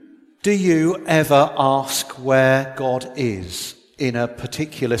Do you ever ask where God is in a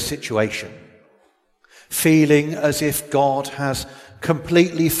particular situation, feeling as if God has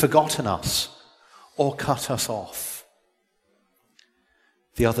completely forgotten us or cut us off?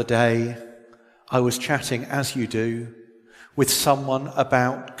 The other day, I was chatting, as you do, with someone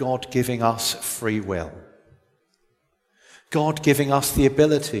about God giving us free will. God giving us the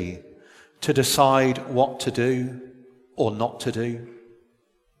ability to decide what to do or not to do,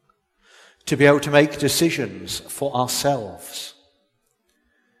 to be able to make decisions for ourselves.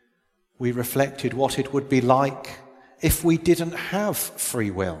 We reflected what it would be like if we didn't have free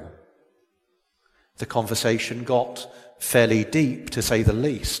will. The conversation got fairly deep, to say the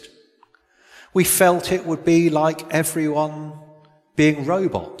least. We felt it would be like everyone being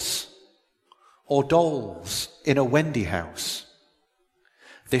robots or dolls in a Wendy house.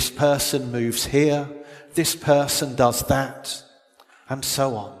 This person moves here, this person does that, and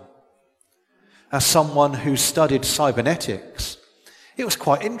so on. As someone who studied cybernetics, it was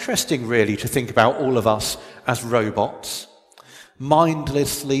quite interesting really to think about all of us as robots,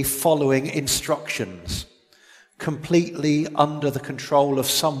 mindlessly following instructions, completely under the control of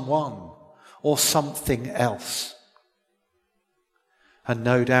someone or something else. And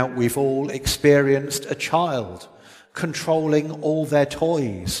no doubt we've all experienced a child controlling all their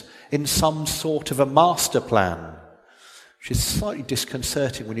toys in some sort of a master plan, which is slightly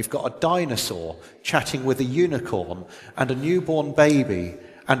disconcerting when you've got a dinosaur chatting with a unicorn and a newborn baby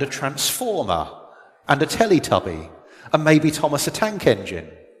and a transformer and a Teletubby and maybe Thomas the Tank Engine.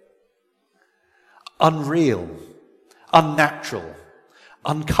 Unreal, unnatural,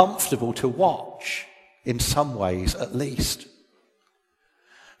 uncomfortable to watch, in some ways at least.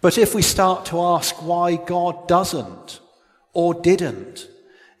 But if we start to ask why God doesn't or didn't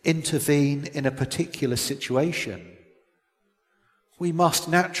intervene in a particular situation, we must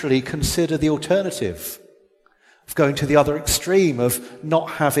naturally consider the alternative of going to the other extreme of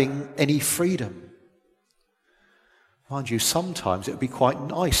not having any freedom. Mind you, sometimes it would be quite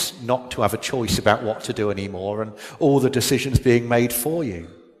nice not to have a choice about what to do anymore and all the decisions being made for you.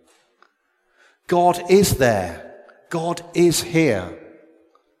 God is there. God is here.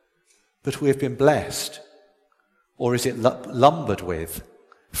 But we have been blessed, or is it lumbered with,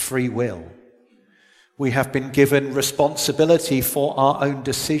 free will. We have been given responsibility for our own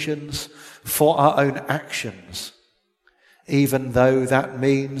decisions, for our own actions, even though that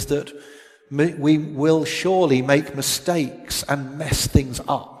means that we will surely make mistakes and mess things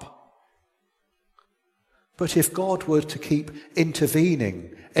up. But if God were to keep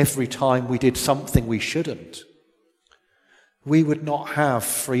intervening every time we did something we shouldn't, we would not have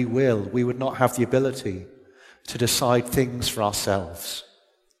free will. We would not have the ability to decide things for ourselves.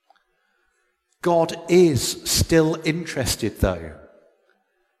 God is still interested, though,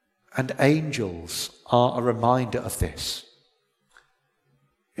 and angels are a reminder of this.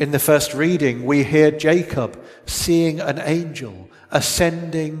 In the first reading, we hear Jacob seeing an angel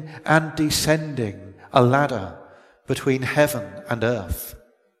ascending and descending a ladder between heaven and earth.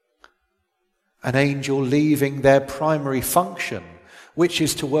 An angel leaving their primary function, which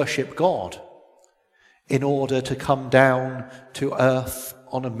is to worship God, in order to come down to earth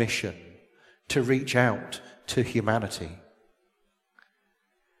on a mission, to reach out to humanity.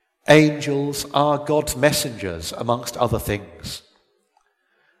 Angels are God's messengers, amongst other things.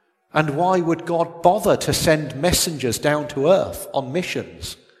 And why would God bother to send messengers down to earth on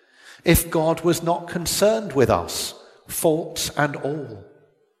missions if God was not concerned with us, faults and all?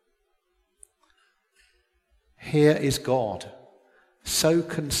 Here is God, so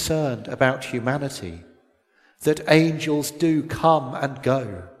concerned about humanity that angels do come and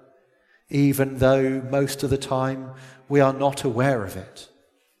go, even though most of the time we are not aware of it.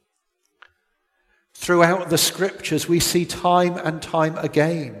 Throughout the scriptures, we see time and time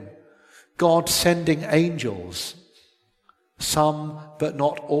again God sending angels. Some, but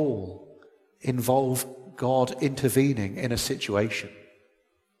not all, involve God intervening in a situation.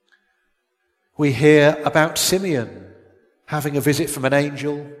 We hear about Simeon having a visit from an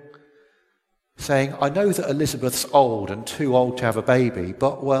angel saying, I know that Elizabeth's old and too old to have a baby,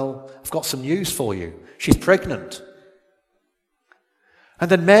 but, well, I've got some news for you. She's pregnant.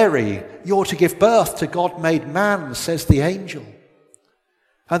 And then Mary, you're to give birth to God-made man, says the angel.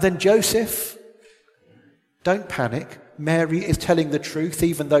 And then Joseph, don't panic. Mary is telling the truth,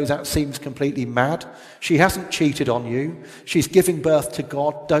 even though that seems completely mad. She hasn't cheated on you. She's giving birth to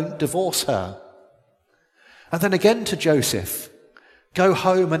God. Don't divorce her. And then again to Joseph, go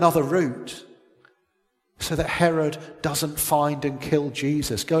home another route so that Herod doesn't find and kill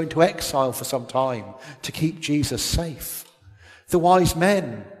Jesus. Go into exile for some time to keep Jesus safe. The wise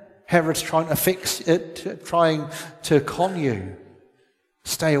men Herod's trying to fix it, trying to con you.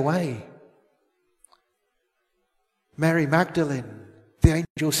 Stay away. Mary Magdalene, the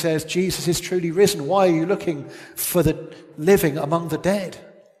angel says, Jesus is truly risen. Why are you looking for the living among the dead?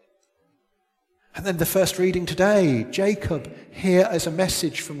 And then the first reading today, Jacob here as a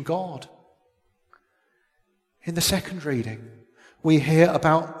message from God. In the second reading, we hear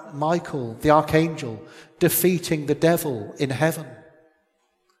about Michael, the archangel, defeating the devil in heaven.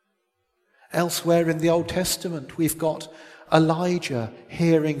 Elsewhere in the Old Testament, we've got Elijah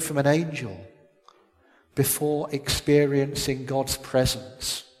hearing from an angel before experiencing God's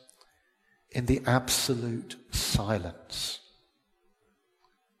presence in the absolute silence.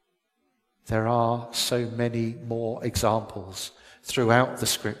 There are so many more examples throughout the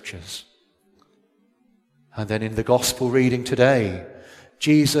Scriptures. And then in the Gospel reading today,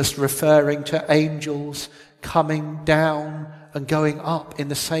 Jesus referring to angels coming down and going up in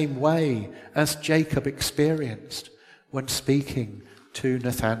the same way as Jacob experienced when speaking to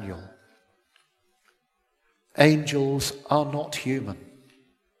Nathanael. Angels are not human.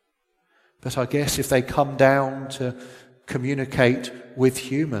 But I guess if they come down to communicate with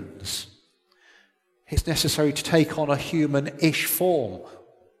humans, it's necessary to take on a human-ish form,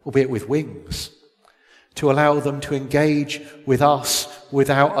 albeit with wings, to allow them to engage with us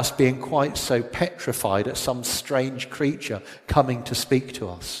without us being quite so petrified at some strange creature coming to speak to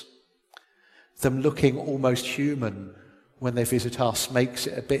us. Them looking almost human when they visit us makes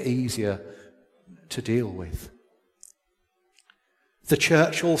it a bit easier to deal with. The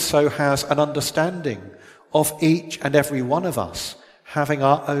church also has an understanding of each and every one of us having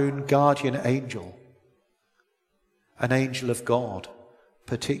our own guardian angel, an angel of God,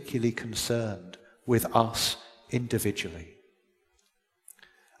 particularly concerned with us individually.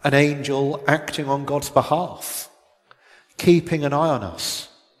 An angel acting on God's behalf, keeping an eye on us,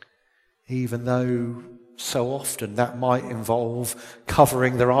 even though so often that might involve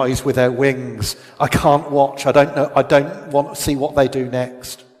covering their eyes with their wings. I can't watch, I don't want to see what they do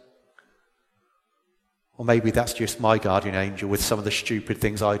next. Or maybe that's just my guardian angel with some of the stupid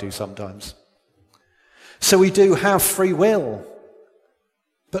things I do sometimes. So we do have free will,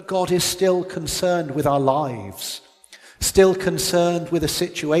 but God is still concerned with our lives, still concerned with the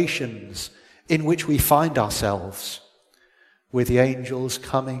situations in which we find ourselves, with the angels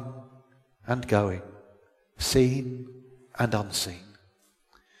coming and going, seen and unseen.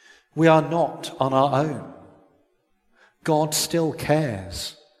 We are not on our own. God still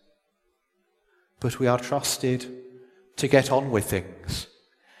cares, but we are trusted to get on with things,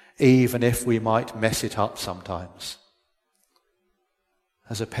 even if we might mess it up sometimes.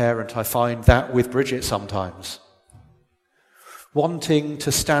 As a parent, I find that with Bridget sometimes. Wanting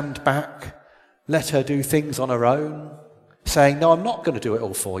to stand back, let her do things on her own, saying, no, I'm not going to do it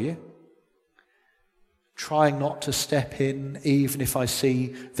all for you. Trying not to step in, even if I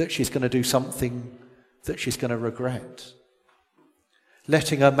see that she's going to do something that she's going to regret.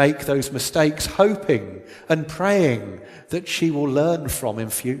 Letting her make those mistakes, hoping and praying that she will learn from in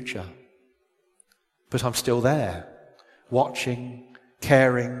future. But I'm still there, watching,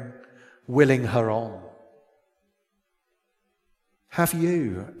 caring, willing her on. Have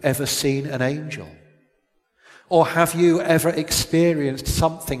you ever seen an angel? Or have you ever experienced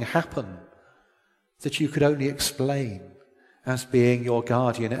something happen that you could only explain as being your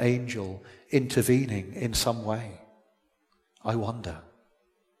guardian angel intervening in some way? I wonder.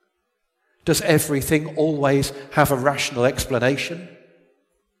 Does everything always have a rational explanation?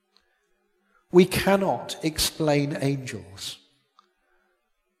 We cannot explain angels,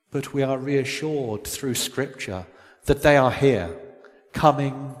 but we are reassured through Scripture that they are here,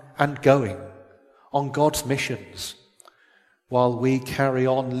 coming and going on God's missions, while we carry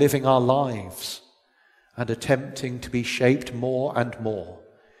on living our lives and attempting to be shaped more and more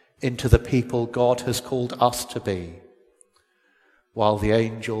into the people God has called us to be, while the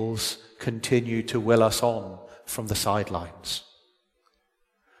angels continue to will us on from the sidelines.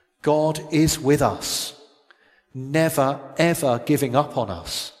 God is with us, never ever giving up on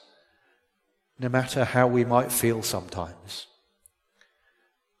us, no matter how we might feel sometimes.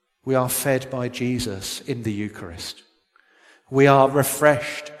 We are fed by Jesus in the Eucharist. We are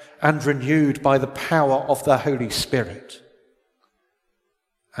refreshed and renewed by the power of the Holy Spirit.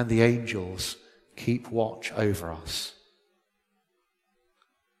 And the angels keep watch over us.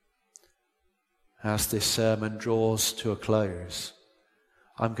 As this sermon draws to a close,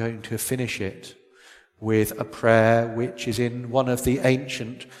 I'm going to finish it with a prayer which is in one of the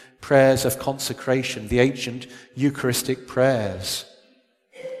ancient prayers of consecration, the ancient Eucharistic prayers.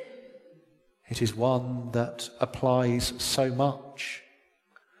 It is one that applies so much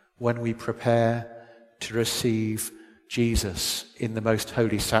when we prepare to receive Jesus in the most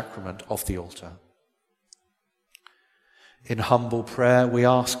holy sacrament of the altar. In humble prayer, we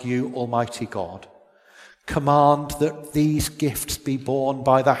ask you, Almighty God, command that these gifts be borne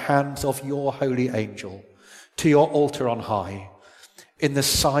by the hands of your holy angel to your altar on high, in the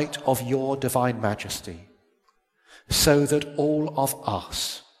sight of your divine majesty, so that all of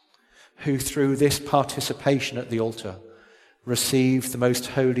us who through this participation at the altar receive the most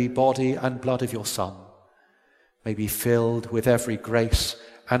holy body and blood of your Son may be filled with every grace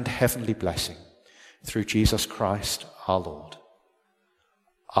and heavenly blessing through Jesus Christ our Lord.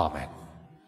 Amen.